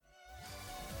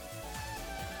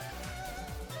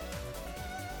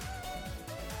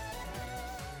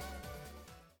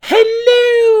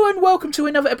and welcome to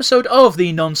another episode of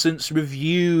the Nonsense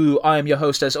Review. I am your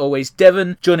host, as always,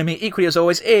 Devon. Joining me equally as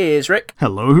always is Rick.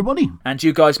 Hello, everybody. And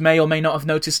you guys may or may not have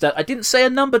noticed that I didn't say a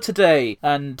number today.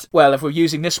 And, well, if we're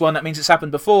using this one, that means it's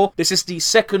happened before. This is the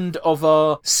second of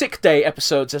our sick day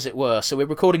episodes, as it were. So we're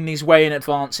recording these way in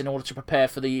advance in order to prepare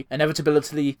for the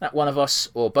inevitability that one of us,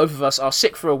 or both of us, are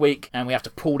sick for a week, and we have to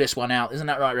pull this one out. Isn't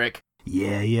that right, Rick?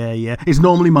 Yeah. It's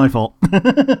normally my fault.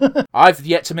 I've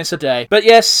yet to miss a day. But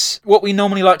yes, what we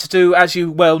normally like to do, as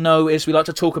you well know, is we like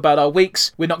to talk about our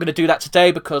weeks. We're not going to do that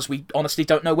today because we honestly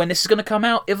don't know when this is going to come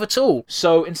out, if at all.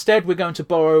 So instead, we're going to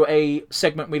borrow a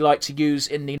segment we like to use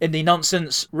in the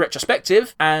Nonsense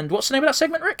Retrospective. And what's the name of that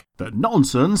segment, Rick? The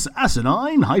Nonsense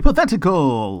Asinine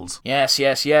Hypotheticals.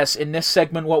 Yes. In this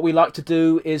segment, what we like to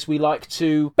do is we like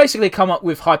to basically come up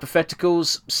with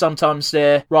hypotheticals. Sometimes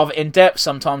they're rather in-depth,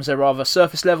 sometimes they're rather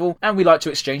surface level, and we like to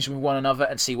exchange them with one another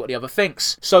and see what the other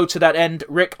thinks. So to that end,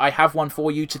 Rick, I have one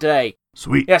for you today.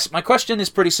 Sweet. Yes, my question is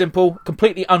pretty simple,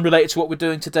 completely unrelated to what we're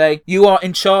doing today. You are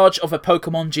in charge of a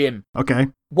Pokemon gym. Okay.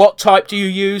 What type do you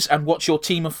use, and what's your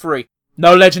team of 3?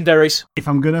 No legendaries. If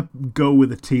I'm gonna go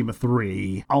with a team of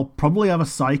 3, I'll probably have a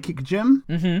Psychic Gym,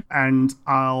 and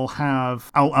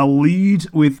I'll lead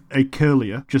with a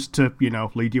Curlier, just to,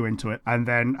 lead you into it, and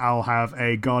then I'll have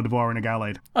a Gardevoir and a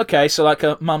Gallade. Okay, so like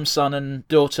a mum, son, and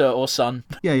daughter or son.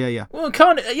 Yeah. Well,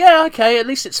 okay, at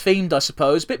least it's themed, I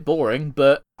suppose. Bit boring,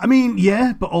 but... I mean,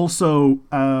 yeah, but also,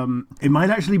 it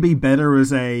might actually be better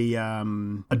as a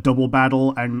double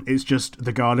battle, and it's just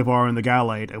the Gardevoir and the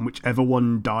Gallade, and whichever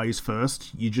one dies first,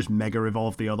 you just Mega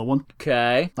Evolve the other one.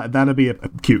 Okay. Like, that'd be a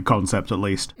cute concept, at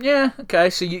least. Yeah, okay,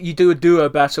 so you do a duo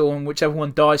battle, and whichever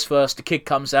one dies first, the kid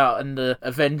comes out, and the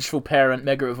vengeful parent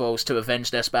Mega Evolves to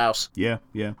avenge their spouse. Yeah.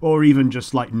 Or even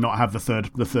just, not have the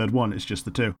third one, it's just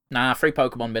the 2. Nah, 3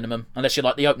 Pokemon minimum, unless you're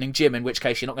like the opening gym, in which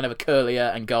case you're not going to have a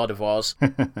Curlier and Gardevoirs.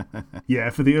 Yeah,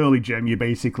 for the early gym, you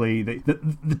basically...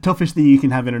 The toughest thing you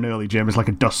can have in an early gym is like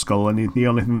a Duskull, and the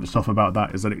only thing that's tough about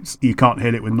that is that you can't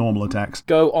hit it with normal attacks.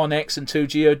 Go Onyx and 2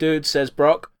 Geodudes, says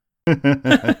Brock.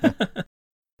 But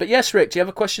yes, Rick, do you have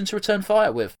a question to return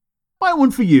fire with? My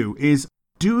one for you is,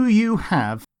 do you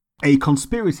have a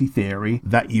conspiracy theory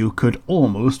that you could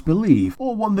almost believe,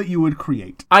 or one that you would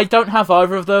create? I don't have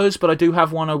either of those, but I do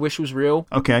have one I wish was real.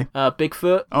 Okay.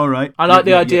 Bigfoot. All right. I like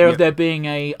the idea of there being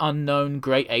a unknown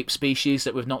great ape species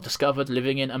that we've not discovered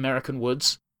living in American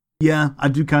woods. Yeah, I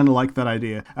do kind of like that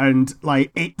idea. And,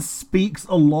 it speaks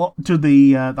a lot to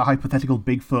the hypothetical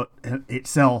Bigfoot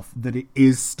itself, that it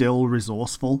is still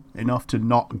resourceful enough to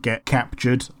not get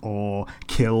captured or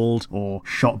killed or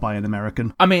shot by an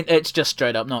American. I mean, it's just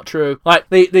straight up not true.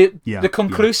 The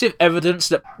conclusive evidence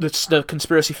that the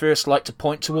conspiracy theorists like to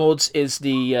point towards is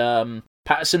the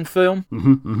Patterson film,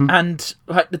 and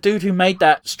the dude who made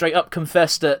that straight up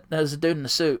confessed that there's a dude in a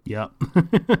suit. Yeah.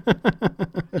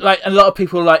 A lot of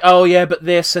people are like, oh yeah, but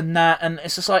this and that, and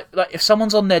it's just like if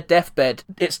someone's on their deathbed,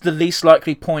 it's the least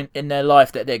likely point in their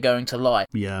life that they're going to lie.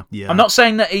 Yeah. I'm not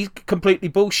saying that he's completely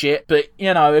bullshit, but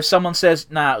if someone says,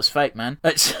 nah, it was fake, man,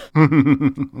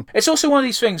 it's also one of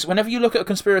these things, whenever you look at a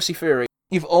conspiracy theory,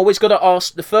 you've always got to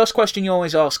ask, the first question you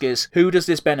always ask is, who does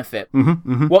this benefit?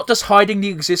 What does hiding the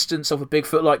existence of a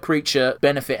Bigfoot-like creature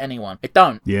benefit anyone? It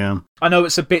don't. Yeah. I know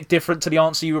it's a bit different to the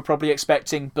answer you were probably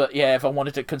expecting, but yeah, if I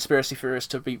wanted a conspiracy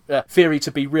theory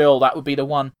to be real, that would be the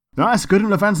one. No, that's good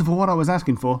enough answer for what I was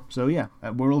asking for, so yeah,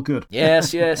 we're all good.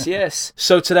 Yes.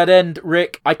 So to that end,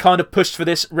 Rick, I kind of pushed for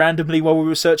this randomly while we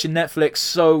were searching Netflix,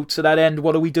 so to that end,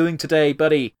 what are we doing today,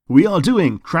 buddy? We are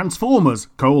doing Transformers,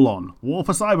 War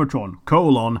for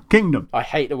Cybertron, Kingdom. I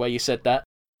hate the way you said that.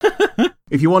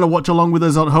 If you want to watch along with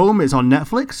us at home, it's on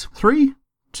Netflix. 3,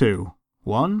 2,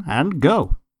 1, and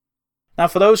go. Now,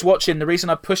 for those watching, the reason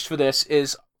I pushed for this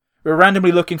is we're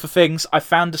randomly looking for things. I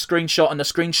found the screenshot, and the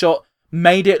screenshot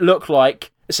made it look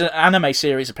like it's an anime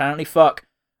series, apparently.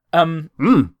 It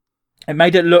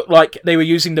made it look like they were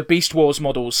using the Beast Wars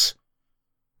models.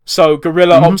 So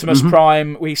Gorilla, Optimus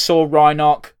Prime, we saw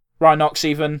Rhinox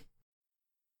even,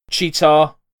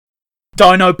 Cheetah,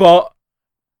 Dinobot.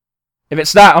 If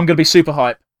it's that, I'm going to be super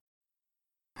hype.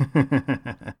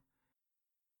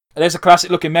 There's a classic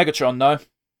looking Megatron, though.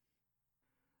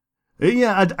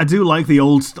 Yeah, I do like the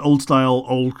old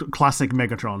classic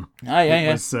Megatron.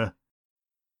 Yeah.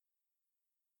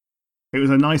 It was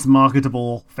a nice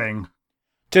marketable thing.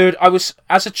 Dude, as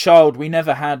a child, we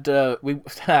never had, as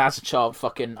a child,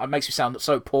 it makes me sound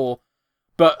so poor,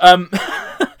 but,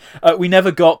 we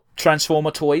never got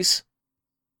Transformer toys.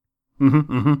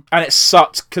 And it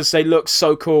sucked, because they looked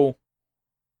so cool.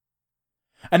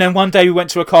 And then one day we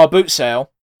went to a car boot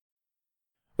sale,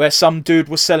 where some dude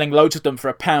was selling loads of them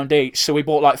for £1 each, so we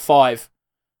bought 5.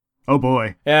 Oh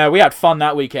boy. Yeah, we had fun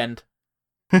that weekend.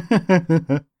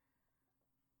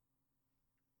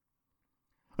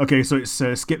 Okay, so it's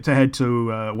skipped ahead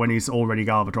to when he's already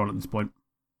Galvatron at this point.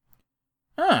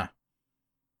 Ah.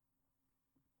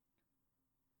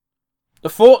 The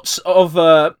thoughts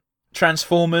of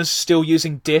Transformers still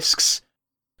using discs.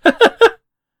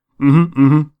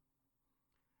 Mm-hmm.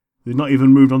 They've not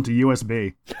even moved on to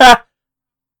USB.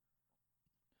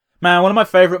 Man, one of my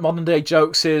favourite modern day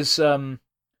jokes is my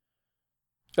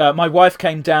wife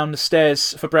came down the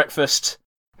stairs for breakfast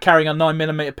carrying a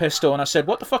 9mm pistol, and I said,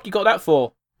 "What the fuck you got that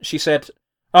for?" She said,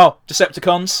 "Oh,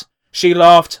 Decepticons." She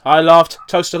laughed, I laughed,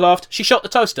 Toaster laughed. She shot the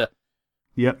toaster.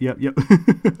 Yep.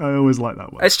 I always like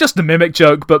that one. It's just a mimic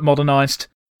joke, but modernised.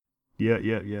 Yeah.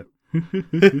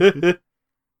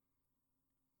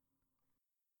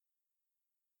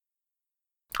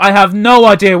 I have no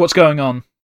idea what's going on.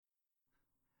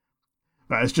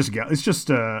 It's just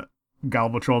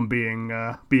Galvatron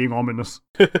being ominous.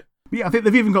 Yeah, I think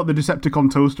they've even got the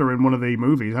Decepticon toaster in one of the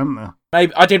movies, haven't they?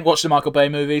 Maybe I didn't watch the Michael Bay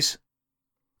movies.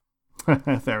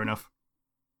 Fair enough.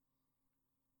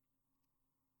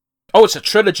 Oh, it's a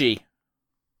trilogy.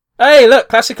 Hey, look,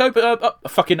 classic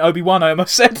fucking Obi-Wan, I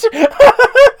almost said.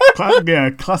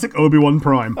 Classic Obi-Wan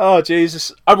Prime. Oh,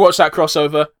 Jesus. I'd watch that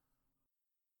crossover.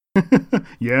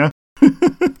 Yeah.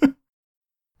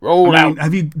 Roll out.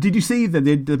 Did you see that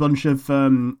they did a bunch of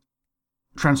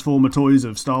Transformer toys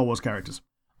of Star Wars characters?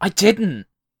 I didn't.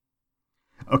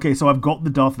 Okay, so I've got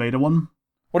the Darth Vader one.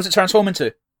 What does it transform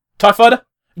into? TIE Fighter?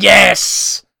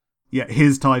 Yes! Yeah,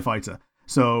 his TIE Fighter.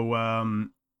 So,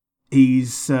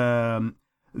 he's the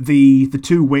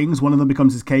two wings, one of them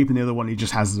becomes his cape and the other one he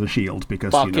just has as a shield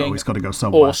because he's got to go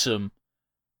somewhere. Awesome.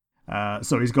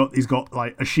 So he's got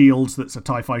like a shield that's a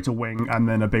TIE Fighter wing and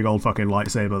then a big old fucking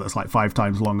lightsaber that's like 5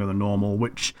 times longer than normal,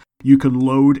 which you can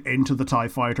load into the TIE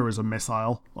Fighter as a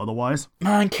missile otherwise.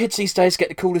 Man, kids these days get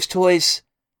the coolest toys.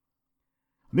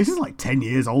 This is like 10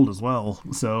 years old as well.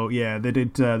 So yeah, they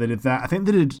did that. I think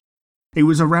they did. It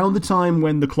was around the time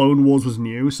when the Clone Wars was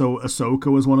new, so Ahsoka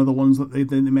was one of the ones that they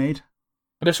made.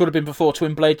 But this would have been before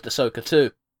Twin Bladed Ahsoka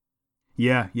too.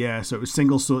 Yeah. So it was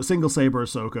single saber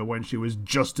Ahsoka when she was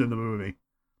just in the movie.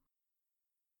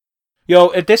 Yo,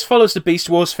 if this follows the Beast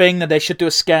Wars thing, then they should do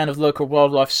a scan of local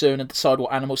wildlife soon and decide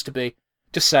what animals to be.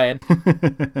 Just saying.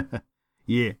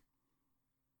 Yeah.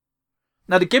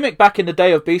 Now, the gimmick back in the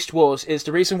day of Beast Wars is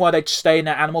the reason why they stay in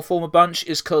their animal form a bunch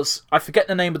is because I forget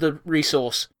the name of the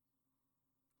resource.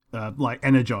 Like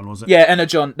Energon, was it? Yeah,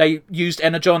 Energon. They used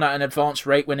Energon at an advanced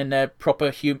rate when in their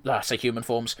proper human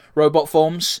forms, robot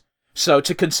forms. So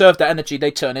to conserve that energy,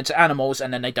 they turn into animals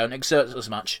and then they don't exert as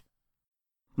much.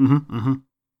 Mm-hmm.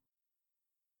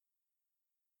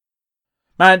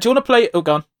 Man, do you want to play? Oh,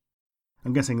 gone.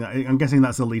 I'm guessing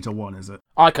that's Elita 1, is it?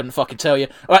 I couldn't fucking tell you.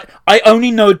 I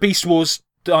only know Beast Wars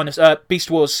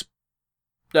Transformers.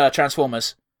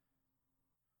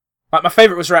 Like, my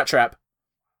favourite was Rat Trap.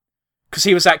 Because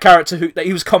he was that character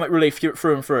he was comic relief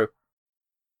through and through.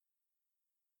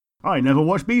 I never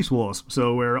watched Beast Wars,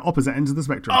 so we're opposite ends of the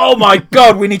spectrum. Oh my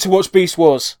god, we need to watch Beast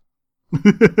Wars.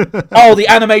 Oh, the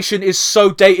animation is so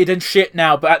dated and shit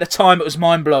now, but at the time it was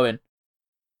mind-blowing.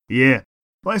 Yeah.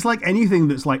 But it's like anything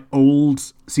that's like old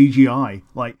CGI.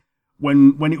 Like,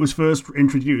 when it was first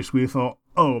introduced, we thought,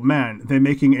 oh man, they're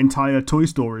making entire Toy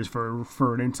Stories for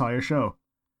an entire show.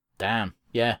 Damn,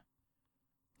 yeah.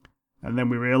 And then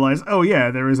we realised, oh yeah,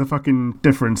 there is a fucking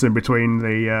difference in between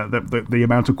the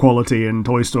amount of quality in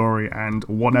Toy Story and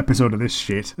one episode of this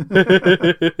shit.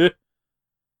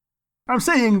 I'm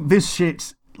saying this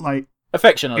shit, like...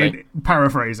 affectionately.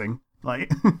 Paraphrasing.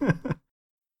 Like...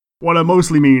 What I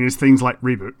mostly mean is things like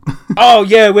Reboot. Oh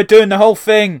yeah, we're doing the whole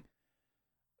thing.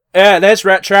 Yeah, there's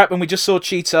Rat Trap, and we just saw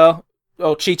Cheetah.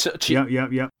 Oh, Cheetah.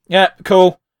 Yeah. Yeah,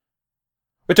 cool.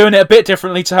 We're doing it a bit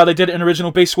differently to how they did it in original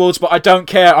Beast Wars, but I don't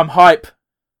care. I'm hype.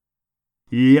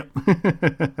 Yep.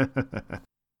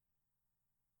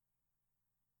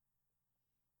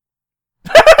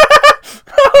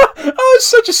 Oh, it's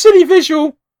such a silly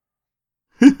visual.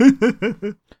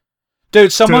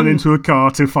 Dude, someone turn into a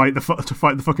car to fight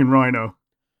the fucking rhino.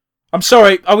 I'm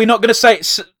sorry. Are we not going to say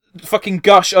fucking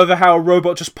gush over how a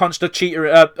robot just punched a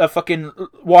cheetah a fucking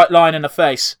white line in the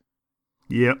face?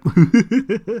 Yep.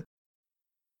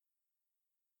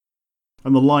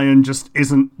 And the lion just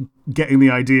isn't getting the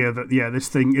idea that this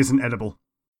thing isn't edible.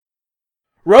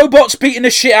 Robots beating the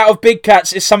shit out of big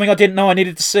cats is something I didn't know I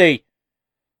needed to see.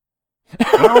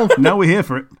 Well, now we're here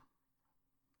for it.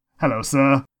 Hello,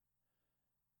 sir.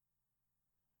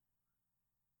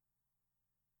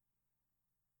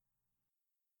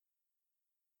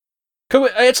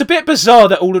 It's a bit bizarre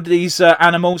that all of these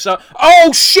animals are...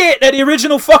 Oh, shit! They're the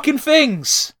original fucking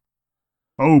things!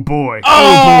 Oh, boy. Oh!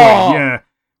 Oh, boy, yeah.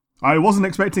 I wasn't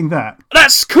expecting that.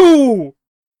 That's cool!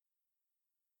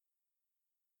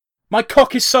 My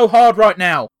cock is so hard right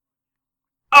now.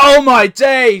 Oh, my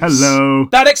days! Hello.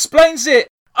 That explains it!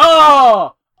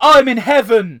 Oh! I'm in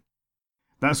heaven!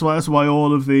 That's why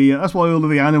all of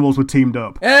the animals were teamed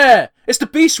up. Yeah! It's the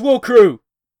Beast War crew!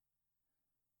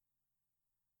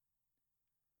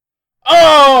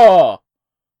 Oh!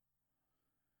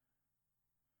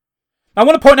 I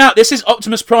want to point out, this is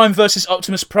Optimus Prime versus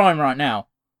Optimus Prime right now.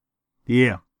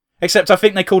 Yeah. Except I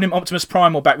think they called him Optimus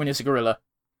Primal back when he was a gorilla.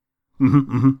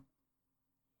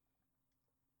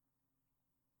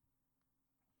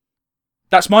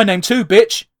 That's my name too,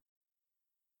 bitch!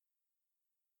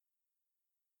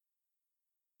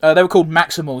 They were called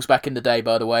Maximals back in the day,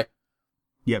 by the way.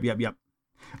 Yep.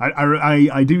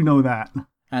 I do know that.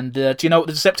 And do you know what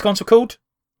the Decepticons were called?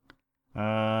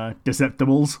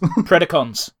 Deceptibles.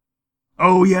 Predacons.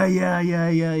 Oh yeah.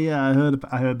 I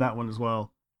heard that one as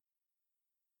well.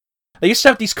 They used to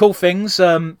have these cool things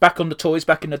back on the toys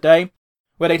back in the day,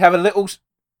 where they'd have a little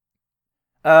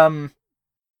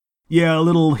Yeah, a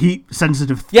little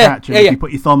heat-sensitive patch, and if you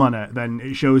put your thumb on it, then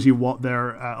it shows you what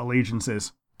their allegiance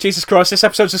is. Jesus Christ, this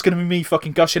episode's just going to be me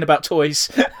fucking gushing about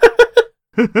toys.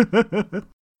 I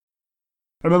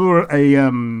remember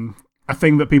a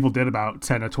thing that people did about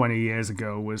 10 or 20 years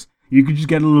ago was you could just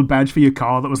get a little badge for your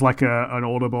car that was like an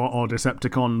Autobot or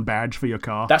Decepticon badge for your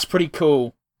car. That's pretty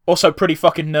cool. Also pretty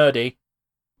fucking nerdy.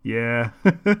 Yeah.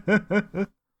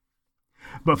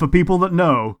 But for people that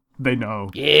know, they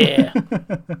know. Yeah.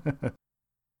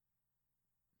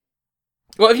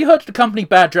 Well, have you heard of the company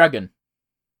Bad Dragon?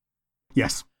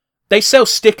 Yes. They sell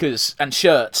stickers and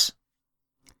shirts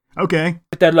Okay.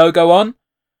 with their logo on.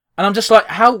 And I'm just like,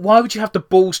 why would you have the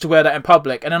balls to wear that in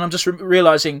public? And then I'm just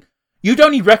realising, you'd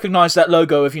only recognise that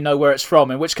logo if you know where it's from,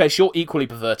 in which case you're equally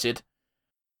perverted.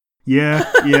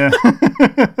 Yeah.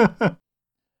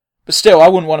 But still, I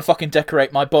wouldn't want to fucking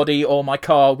decorate my body or my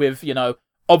car with,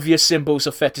 obvious symbols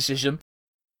of fetishism.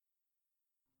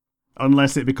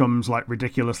 Unless it becomes, like,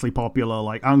 ridiculously popular,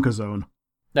 like Anchor Zone.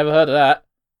 Never heard of that.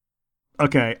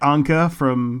 Okay, Anchor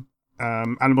from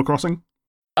Animal Crossing.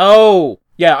 Oh,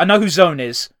 yeah, I know who Zone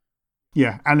is.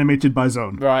 Yeah, animated by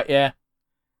Zone. Right, yeah.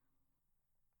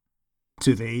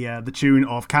 To the tune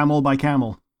of Camel by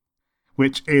Camel.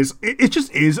 Which is, it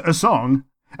just is a song,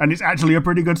 and it's actually a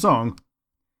pretty good song.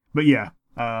 But yeah,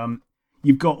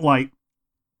 you've got like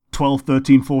 12,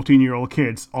 13, 14-year-old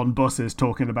kids on buses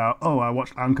talking about, oh, I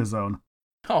watched Anchor Zone.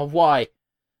 Oh, why?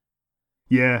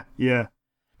 Yeah. Do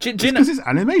you know, Because it's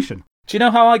animation. do you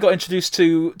know how I got introduced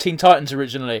to Teen Titans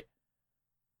originally?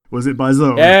 Was it by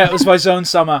Zone? Yeah, it was by Zone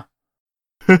Summer.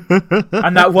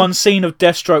 And that one scene of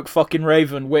Deathstroke fucking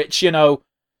Raven, which,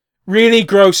 really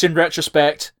gross in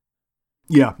retrospect.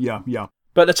 Yeah.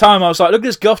 But at the time I was like, look at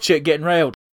this goth chick getting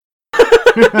railed.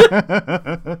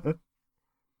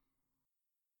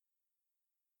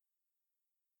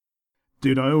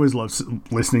 Dude, I always love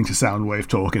listening to Soundwave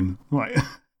talking. Like,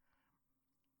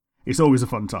 it's always a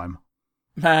fun time.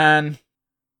 Man.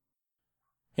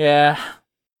 Yeah.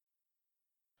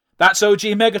 That's OG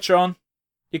Megatron.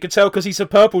 You can tell because he's a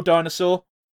purple dinosaur.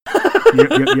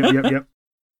 Yep.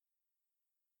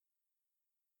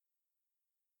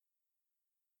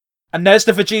 And there's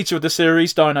the Vegeta of the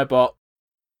series, Dinobot.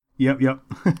 Yep.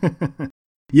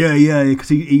 yeah, because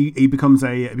he becomes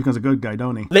a good guy,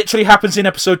 don't he? Literally happens in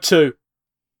episode 2.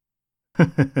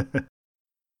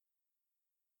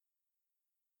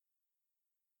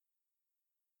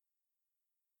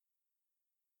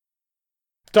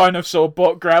 Dinosaur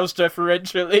bot growls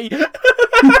deferentially.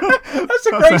 That's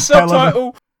a great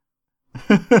subtitle.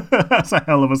 That's a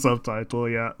hell of a subtitle,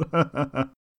 yeah.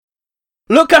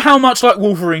 Look at how much like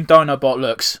Wolverine Dinobot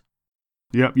looks.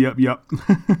 Yep.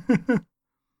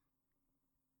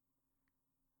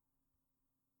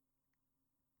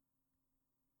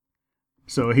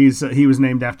 So he was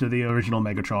named after the original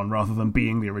Megatron rather than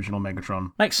being the original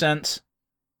Megatron. Makes sense.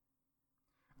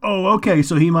 Oh, okay.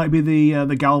 So he might be the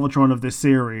Galvatron of this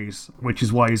series, which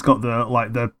is why he's got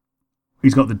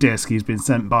the disc. He's been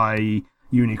sent by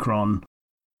Unicron.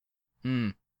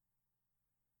 Man,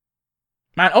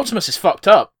 Optimus is fucked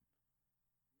up.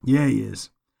 Yeah, he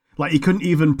is. Like, he couldn't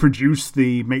even produce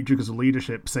the Matrix of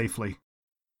Leadership safely.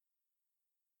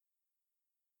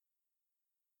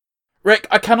 Rick,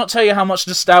 I cannot tell you how much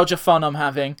nostalgia fun I'm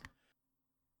having.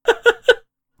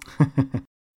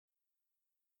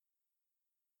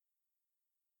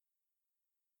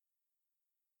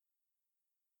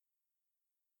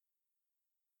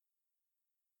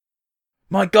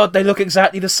 My God, they look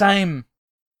exactly the same.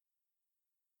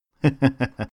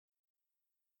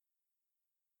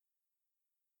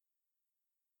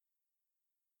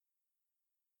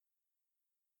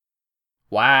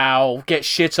 Wow, get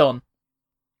shit on.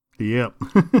 Yep.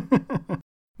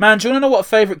 Man, do you want to know what a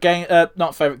favourite game,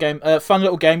 fun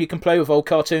little game you can play with old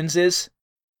cartoons is?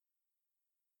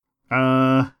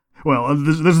 Well,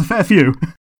 there's a fair few,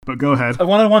 but go ahead.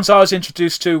 One of the ones I was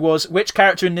introduced to was, which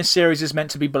character in this series is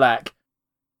meant to be black?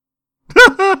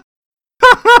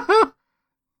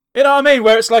 You know what I mean?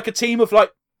 Where it's like a team of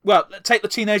like, well, take the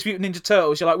Teenage Mutant Ninja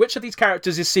Turtles. You're like, which of these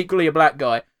characters is secretly a black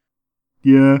guy?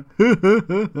 Yeah.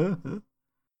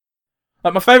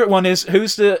 Like my favourite one is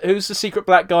who's the secret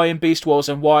black guy in Beast Wars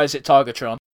and why is it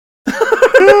Tigatron?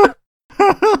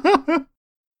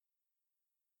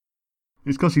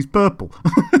 It's because he's purple.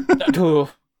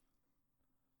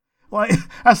 Like,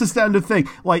 that's the standard thing.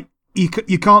 Like, you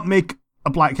can't make a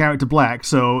black character black,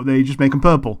 so they just make him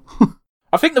purple.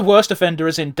 I think the worst offender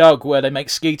is in Doug, where they make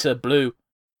Skeeter blue.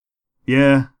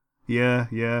 Yeah.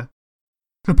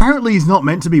 Apparently he's not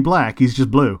meant to be black, he's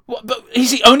just blue. What, but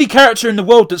he's the only character in the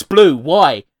world that's blue.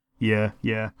 Why? Yeah.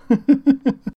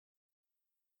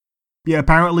 Yeah,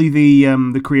 apparently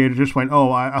the creator just went,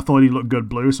 oh, I thought he looked good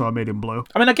blue, so I made him blue.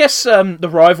 I mean, I guess the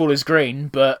rival is green,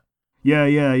 but...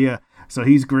 Yeah. So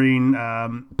he's green.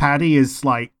 Paddy is,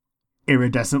 like,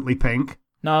 iridescently pink.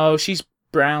 No, she's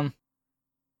brown.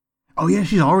 Oh, yeah,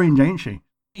 she's orange, ain't she?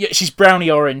 Yeah, she's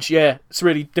browny orange, yeah. It's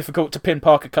really difficult to pin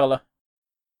Parker colour.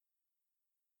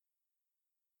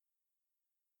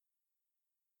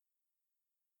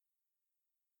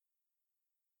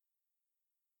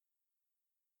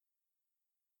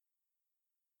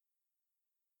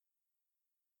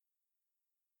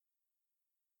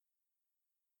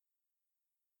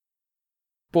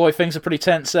 Boy, things are pretty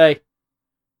tense, eh?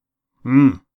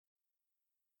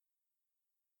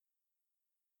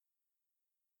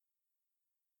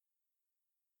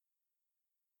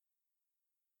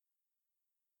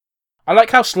 I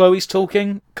like how slow he's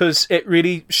talking, because it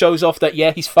really shows off that,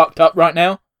 yeah, he's fucked up right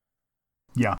now.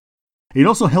 Yeah. It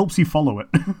also helps you follow it.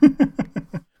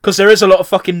 Because there is a lot of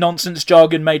fucking nonsense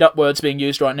jargon, made-up words being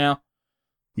used right now.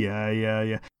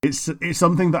 Yeah. It's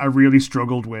something that I really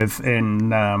struggled with in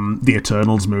the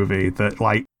Eternals movie, that,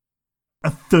 like, a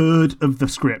third of the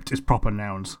script is proper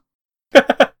nouns.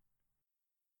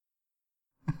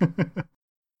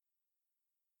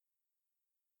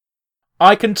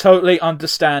 I can totally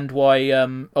understand why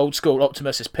old school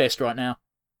Optimus is pissed right now.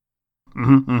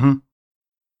 Mm-hmm.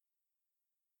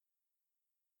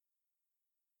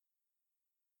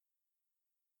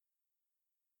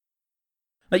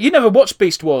 Now, you never watched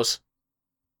Beast Wars.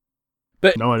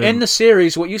 But no, I didn't. In the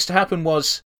series, what used to happen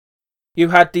was you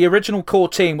had the original core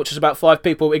team, which was about 5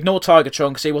 people. Ignore Tigatron,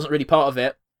 because he wasn't really part of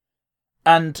it.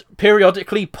 And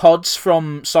periodically, pods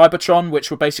from Cybertron, which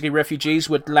were basically refugees,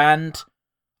 would land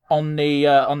on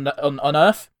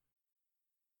Earth.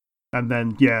 And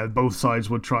then, yeah, both sides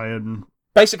would try and...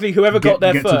 Basically, whoever got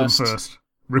there get first. to them first.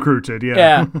 Recruited, yeah.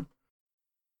 Yeah.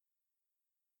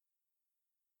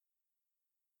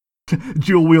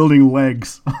 Dual-wielding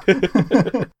legs.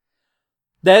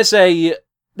 There's a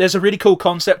really cool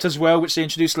concept as well, which they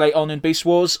introduced late on in Beast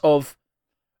Wars, of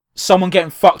someone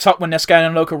getting fucked up when they're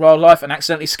scanning local wildlife and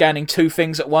accidentally scanning 2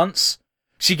 things at once.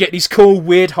 So you get these cool,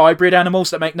 weird hybrid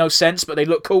animals that make no sense, but they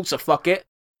look cool, so fuck it.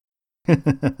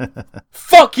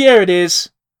 Fuck yeah, it is!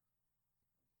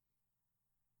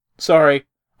 Sorry.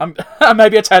 I'm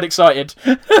maybe a tad excited.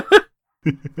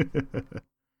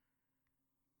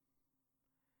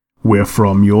 We're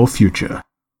from your future.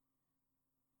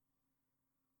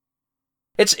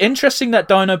 It's interesting that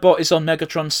Dinobot is on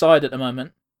Megatron's side at the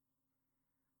moment.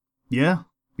 Yeah.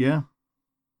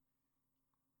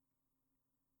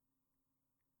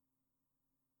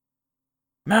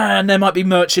 Man, there might be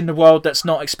merch in the world that's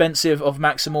not expensive of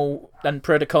Maximal and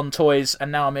Predacon toys,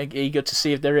 and now I'm eager to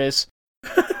see if there is.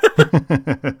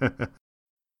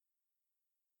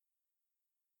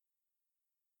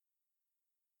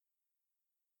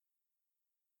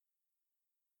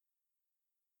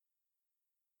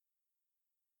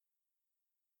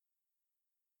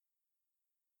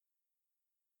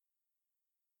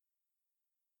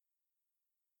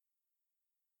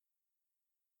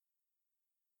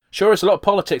 Sure is a lot of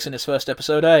politics in this first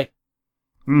episode, eh?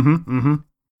 Mm-hmm.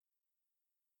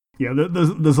 Yeah,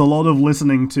 there's a lot of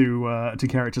listening to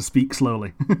characters speak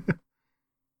slowly.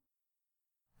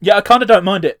 Yeah, I kind of don't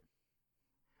mind it.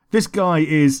 This guy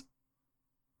is...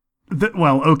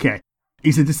 well, okay.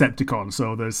 He's a Decepticon,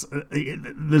 so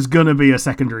there's gonna be a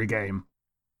secondary game.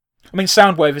 I mean,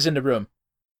 Soundwave is in the room.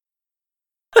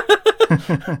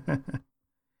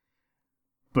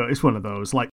 but it's one of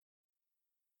those. Like,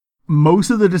 most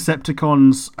of the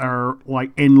Decepticons are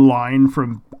like in line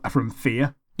from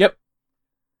fear. Yep.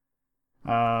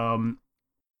 Um.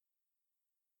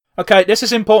 Okay, this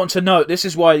is important to note. This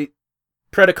is why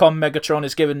Predacon Megatron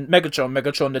is giving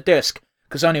Megatron the disc,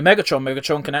 because only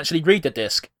Megatron can actually read the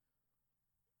disc.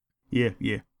 Yeah.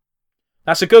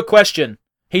 That's a good question.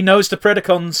 He knows the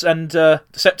Predacons and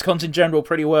Decepticons in general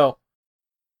pretty well.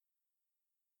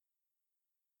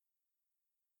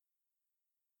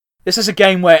 This is a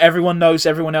game where everyone knows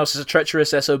everyone else is a treacherous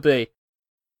SOB.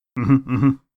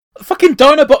 Fucking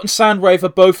Dinobot and Soundwave are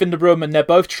both in the room and they're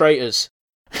both traitors.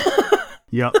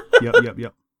 Yep.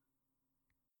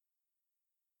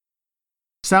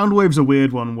 Soundwave's a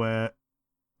weird one where,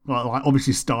 well, like,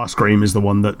 obviously Starscream is the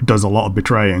one that does a lot of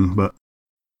betraying, but...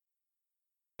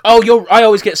 Oh, I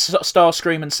always get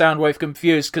Starscream and Soundwave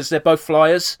confused because they're both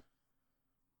flyers.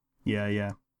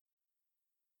 Yeah.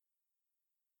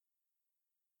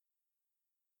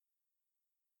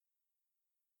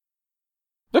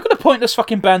 Look at the pointless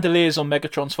fucking bandoliers on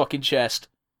Megatron's fucking chest.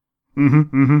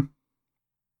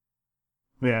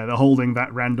 Yeah, they're holding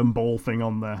that random ball thing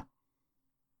on there.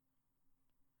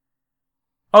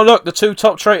 Oh look, the two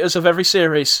top traitors of every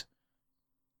series.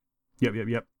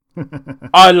 Yep.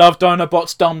 I love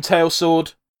Dinobot's dumb tail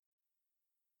sword.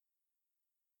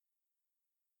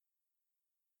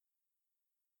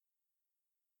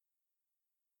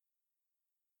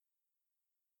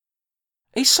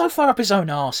 He's so far up his own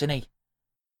arse, isn't he?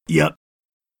 Yep.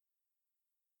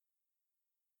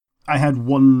 I had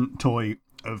one toy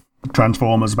of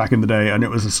Transformers back in the day, and it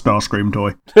was a Starscream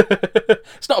toy.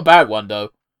 It's not a bad one, though.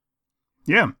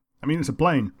 Yeah, I mean, it's a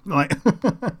plane. Like,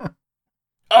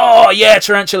 oh, yeah,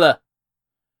 Tarantula.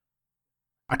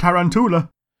 A Tarantula.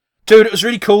 Dude, it was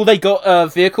really cool. They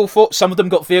got some of them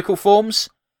got vehicle forms,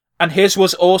 and his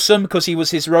was awesome because he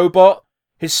was his robot,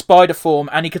 his spider form,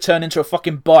 and he could turn into a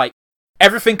fucking bike.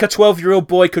 Everything a 12-year-old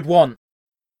boy could want.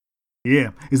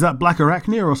 Yeah. Is that Black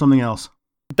Arachnia or something else?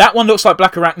 That one looks like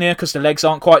Black Arachnia because the legs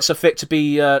aren't quite so thick to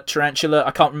be Tarantula.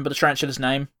 I can't remember the Tarantula's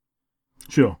name.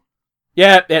 Sure.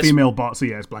 Yeah, it's... Female bot, so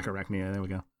yeah, it's Black Arachnia. There we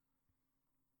go.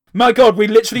 My God, we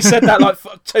literally said that like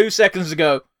 2 seconds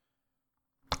ago.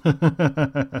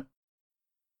 I'm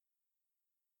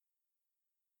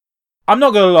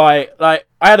not gonna lie, like,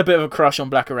 I had a bit of a crush on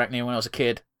Black Arachnia when I was a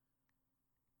kid.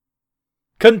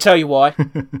 Couldn't tell you why.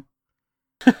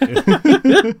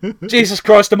 Jesus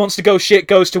Christ, the monster go shit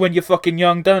goes to when you're fucking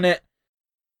young, don't it?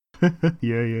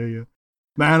 Yeah.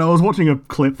 Man, I was watching a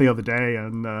clip the other day,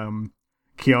 and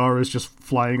Kiara's just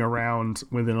flying around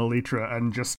with an Elytra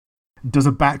and just does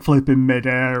a backflip in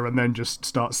midair and then just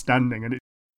starts standing, and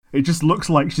it just looks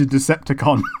like she's a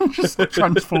Decepticon just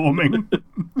transforming.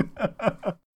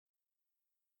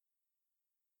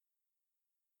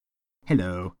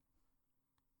 Hello.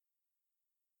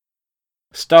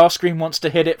 Starscream wants to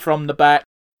hit it from the back.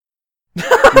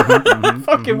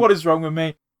 Fucking what is wrong with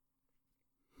me?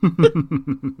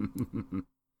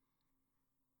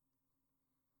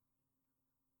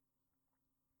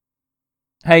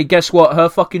 Hey, guess what? Her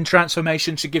fucking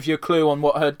transformation should give you a clue on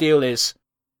what her deal is.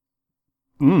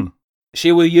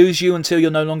 She will use you until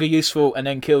you're no longer useful and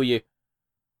then kill you.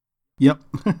 Yep.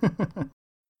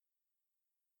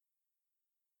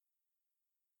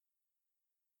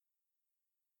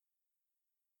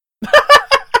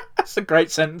 That's a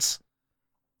great sentence.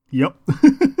 Yep.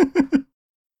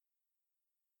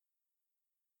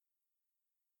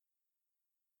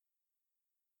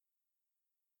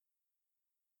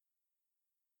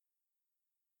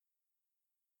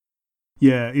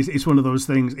 Yeah, it's one of those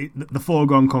things, the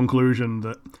foregone conclusion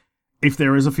that if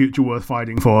there is a future worth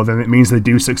fighting for, then it means they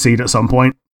do succeed at some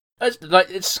point.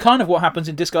 It's kind of what happens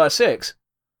in Disgaea 6.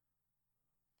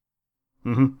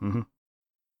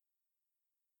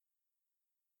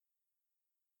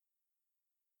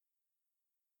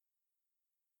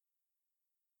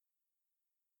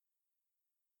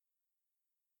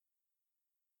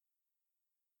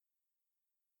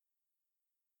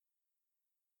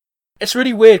 It's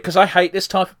really weird because I hate this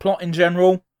type of plot in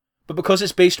general, but because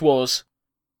it's Beast Wars.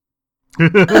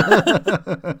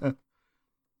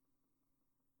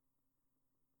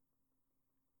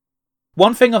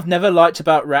 One thing I've never liked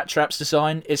about Rat Trap's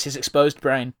design is his exposed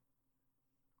brain.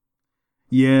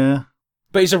 Yeah.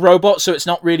 But he's a robot, so it's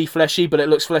not really fleshy, but it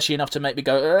looks fleshy enough to make me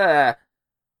go, ah.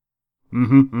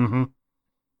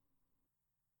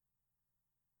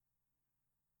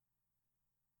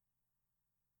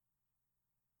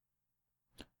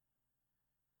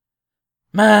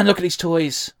 Man, look at these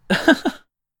toys.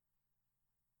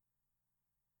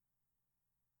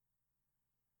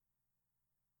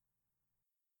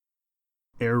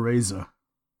 Air Razor.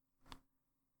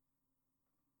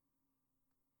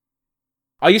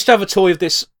 I used to have a toy of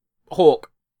this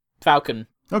hawk, falcon.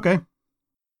 Okay.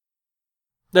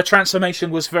 The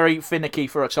transformation was very finicky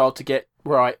for a child to get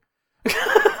right.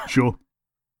 Sure.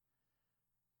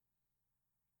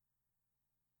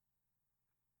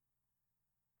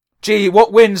 Gee,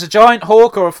 what wins, a giant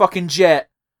hawk or a fucking jet?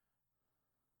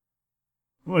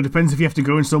 Well, it depends if you have to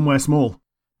go in somewhere small.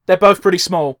 They're both pretty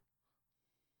small.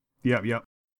 Yep.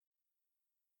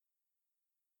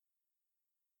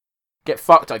 Get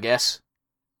fucked, I guess.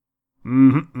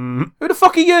 Mm-hmm. Who the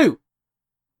fuck are you?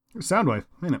 Soundwave,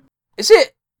 ain't it? Is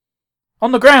it?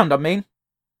 On the ground, I mean.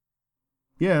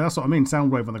 Yeah, that's what I mean,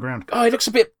 Soundwave on the ground. Oh, it looks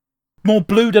a bit more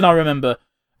blue than I remember.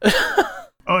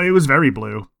 Oh, it was very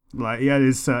blue. Like, he had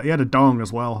a dong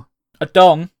as well. A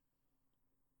dong?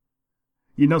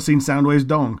 You not seen Soundwave's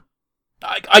dong?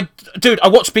 Dude, I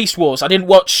watched Beast Wars. I didn't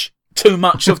watch too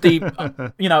much of the,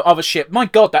 other shit. My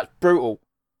God, that's brutal.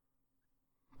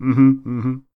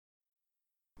 Mm-hmm.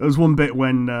 There was one bit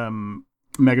when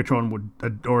Megatron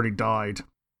had already died,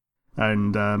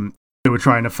 and they were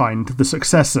trying to find the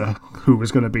successor who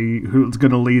was going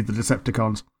to lead the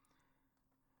Decepticons.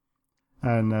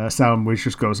 And Soundwave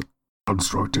just goes,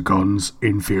 Constructicons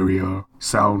inferior,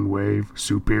 Soundwave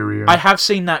superior. I have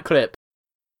seen that clip.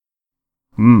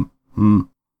 I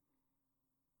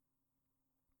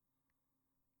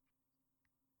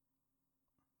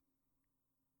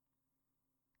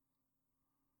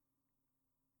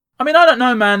mean, I don't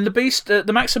know, man. The Beast, the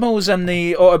Maximals and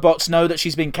the Autobots know that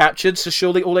she's been captured, so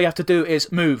surely all they have to do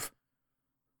is move.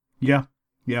 Yeah.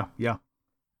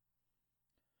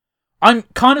 I'm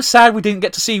kind of sad we didn't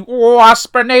get to see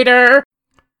Waspinator.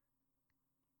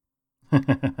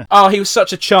 Oh, he was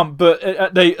such a chump, but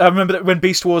I remember that when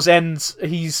Beast Wars ends,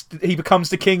 he becomes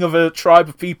the king of a tribe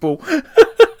of people.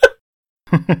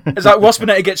 It's like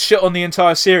Waspinator gets shit on the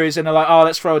entire series, and they're like, oh,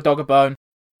 let's throw a dog a bone.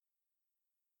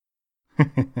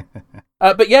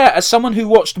 But yeah, as someone who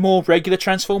watched more regular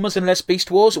Transformers and less Beast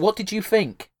Wars, what did you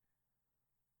think?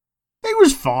 It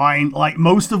was fine. Like,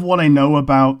 most of what I know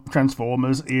about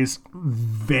Transformers is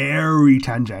very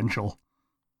tangential.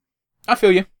 I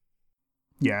feel you.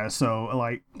 Yeah, so,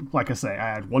 like I say,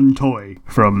 I had one toy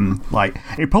from,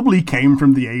 it probably came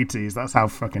from the 80s. That's how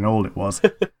fucking old it was.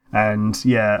 And,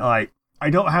 yeah, I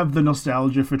don't have the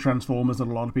nostalgia for Transformers that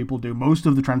a lot of people do. Most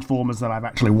of the Transformers that I've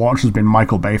actually watched has been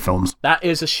Michael Bay films. That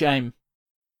is a shame.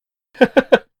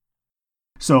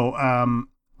 So,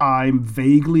 I'm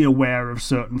vaguely aware of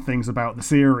certain things about the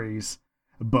series,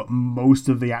 but most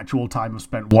of the actual time I've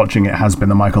spent watching it has been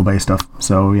the Michael Bay stuff.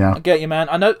 So, yeah. I get you, man.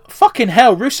 I know. Fucking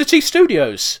hell, Rooster Teeth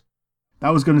Studios. I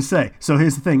was going to say. So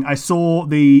here's the thing. I saw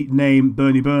the name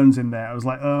Bernie Burns in there. I was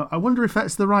like, I wonder if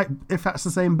that's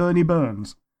the same Bernie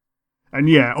Burns. And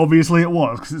yeah, obviously it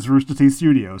was, because it's Rooster Teeth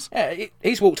Studios. Yeah,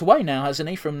 he's walked away now, hasn't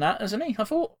he, from that, hasn't he, I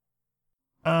thought?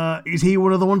 Is he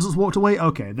one of the ones that's walked away?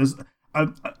 Okay, there's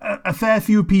a fair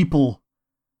few people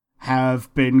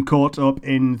have been caught up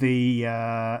in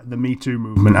the Me Too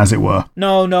movement, as it were.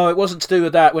 No, it wasn't to do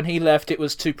with that. When he left, it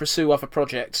was to pursue other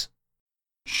projects.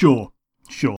 Sure.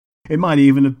 It might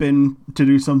even have been to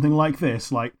do something like this,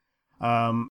 that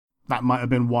might have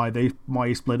been why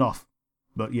he split off.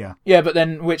 But yeah. Yeah, but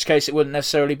then in which case it wouldn't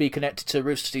necessarily be connected to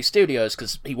Rooster Teeth Studios,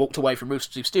 because he walked away from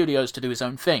Rooster Teeth Studios to do his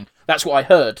own thing. That's what I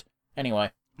heard,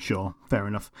 anyway. Sure, fair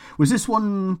enough. Was this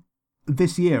one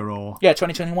this year, or...? Yeah,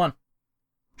 2021.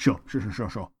 Sure.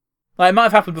 It might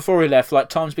have happened before he left.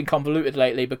 Time's been convoluted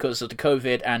lately because of the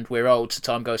COVID, and we're old, so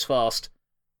time goes fast.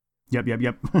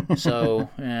 Yep. So,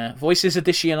 yeah. Voices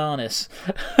addicionales.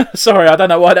 Sorry, I don't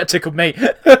know why that tickled me.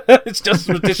 It's just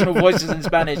additional voices in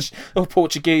Spanish or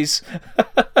Portuguese.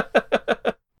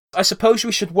 I suppose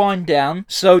we should wind down.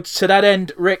 So, to that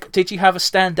end, Rick, did you have a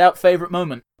standout favourite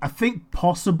moment? I think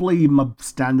possibly my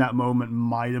standout moment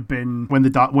might have been when the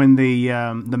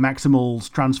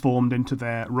Maximals transformed into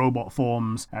their robot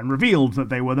forms and revealed that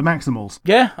they were the Maximals.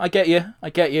 Yeah, I get you.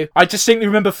 I distinctly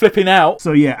remember flipping out.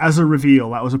 So yeah, as a reveal,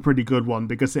 that was a pretty good one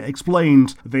because it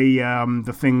explained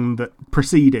the thing that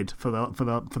preceded for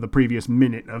the previous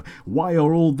minute of why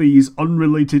are all these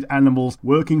unrelated animals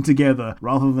working together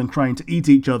rather than trying to eat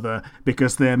each other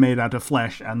because they're made out of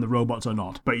flesh and the robots are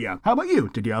not. But yeah, how about you?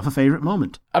 Did you have a favourite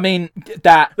moment? I mean,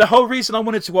 the whole reason I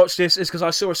wanted to watch this is because I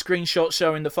saw a screenshot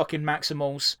showing the fucking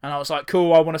Maximals, and I was like,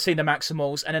 cool, I want to see the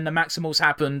Maximals, and then the Maximals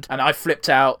happened, and I flipped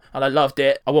out, and I loved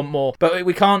it. I want more. But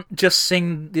we can't just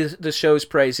sing the show's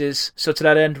praises. So to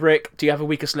that end, Rick, do you have a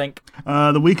weakest link?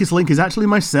 The weakest link is actually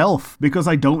myself, because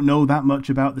I don't know that much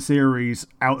about the series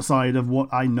outside of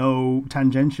what I know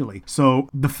tangentially. So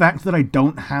the fact that I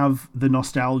don't have the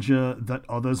nostalgia that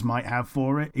others might have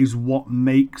for it is what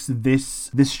makes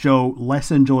this show less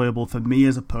enjoyable for me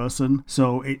as a person.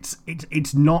 So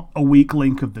it's not a weak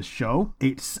link of the show.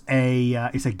 It's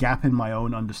a gap in my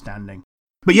own understanding.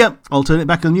 But yeah, I'll turn it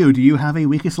back on you. Do you have a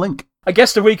weakest link? I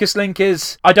guess the weakest link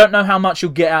is, I don't know how much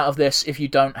you'll get out of this if you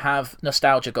don't have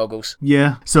nostalgia goggles.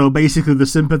 Yeah, so basically the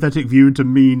sympathetic view to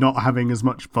me not having as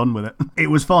much fun with it. It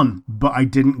was fun, but I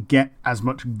didn't get as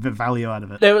much value out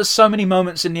of it. There was so many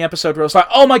moments in the episode where I was like,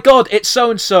 oh my god, it's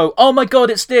so-and-so. Oh my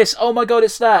god, it's this. Oh my god,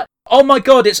 it's that. Oh my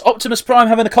god, it's Optimus Prime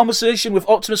having a conversation with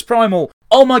Optimus Primal.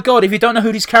 Oh my god, if you don't know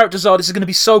who these characters are, this is going to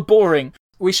be so boring.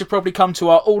 We should probably come to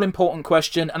our all-important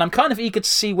question, and I'm kind of eager to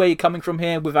see where you're coming from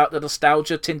here without the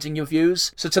nostalgia tinting your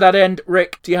views. So to that end,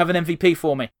 Rick, do you have an MVP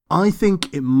for me? I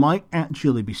think it might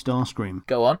actually be Starscream.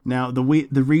 Go on. Now, the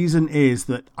reason is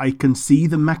that I can see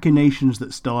the machinations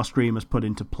that Starscream has put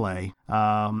into play.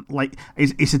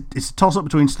 It's a toss-up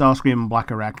between Starscream and Black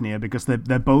Arachnia, because they're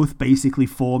both basically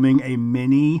forming a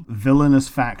mini villainous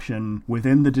faction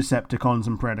within the Decepticons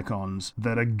and Predacons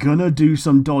that are gonna do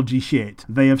some dodgy shit.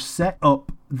 They have set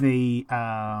up they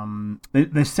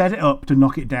set it up to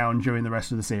knock it down during the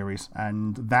rest of the series,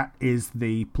 and that is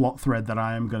the plot thread that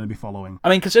I am going to be following. I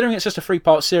mean, considering it's just a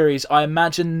 3-part series, I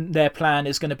imagine their plan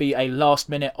is going to be a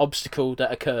last-minute obstacle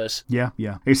that occurs. Yeah.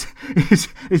 It's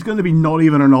going to be not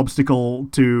even an obstacle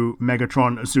to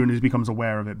Megatron as soon as he becomes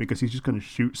aware of it, because he's just going to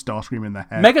shoot Starscream in the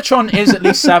head. Megatron is at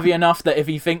least savvy enough that if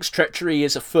he thinks treachery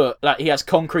is afoot, like he has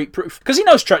concrete proof, because he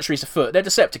knows treachery is afoot. They're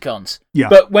Decepticons. Yeah.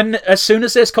 But as soon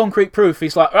as there's concrete proof,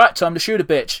 he's like, right, time to shoot a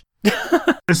bitch.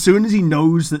 As soon as he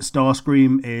knows that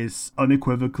Starscream is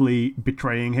unequivocally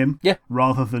betraying him, yeah,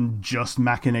 rather than just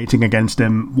machinating against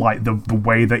him like the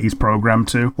way that he's programmed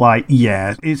to, like,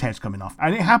 yeah, his head's coming off.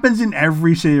 And it happens in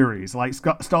every series. Like,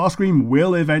 Starscream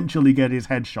will eventually get his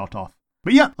head shot off.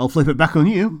 But yeah, I'll flip it back on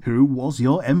you. Who was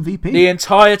your MVP? The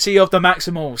entirety of the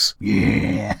Maximals.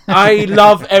 Yeah. I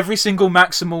love every single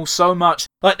Maximal so much.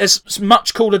 Like, there's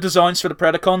much cooler designs for the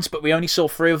Predacons, but we only saw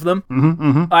 3 of them.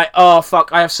 Like, oh,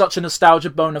 fuck, I have such a nostalgia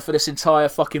boner for this entire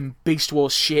fucking Beast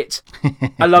Wars shit.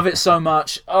 I love it so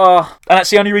much. Oh, and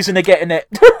that's the only reason they're getting it.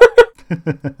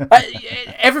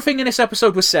 Everything in this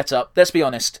episode was set up, let's be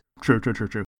honest. True.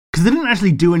 Because they didn't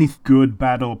actually do any good,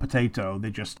 bad, or potato. They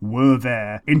just were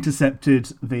there,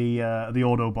 intercepted the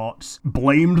Autobots,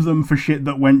 blamed them for shit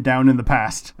that went down in the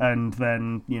past, and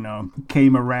then,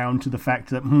 came around to the fact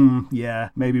that,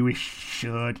 yeah, maybe we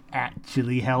should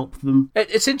actually help them.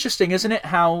 It's interesting, isn't it,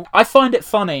 how I find it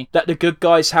funny that the good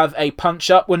guys have a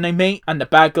punch-up when they meet, and the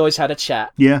bad guys had a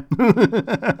chat. Yeah.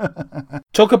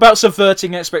 Talk about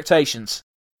subverting expectations.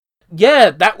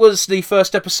 Yeah, that was the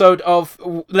first episode of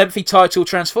lengthy title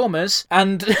Transformers,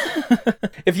 and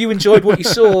if you enjoyed what you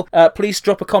saw, please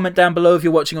drop a comment down below if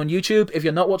you're watching on YouTube. If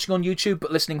you're not watching on YouTube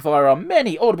but listening via our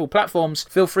many Audible platforms,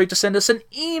 feel free to send us an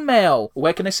email.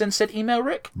 Where can I send said email,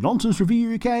 Rick?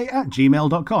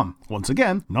 nonsensereviewuk@gmail.com. Once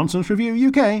again,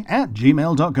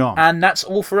 nonsensereviewuk@gmail.com. And that's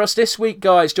all for us this week,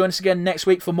 guys. Join us again next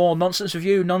week for more Nonsense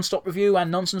Review, Non-Stop Review, and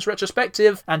Nonsense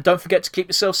Retrospective. And don't forget to keep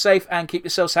yourselves safe and keep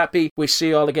yourselves happy. We see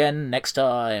you all again next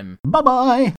time.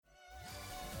 Bye-bye.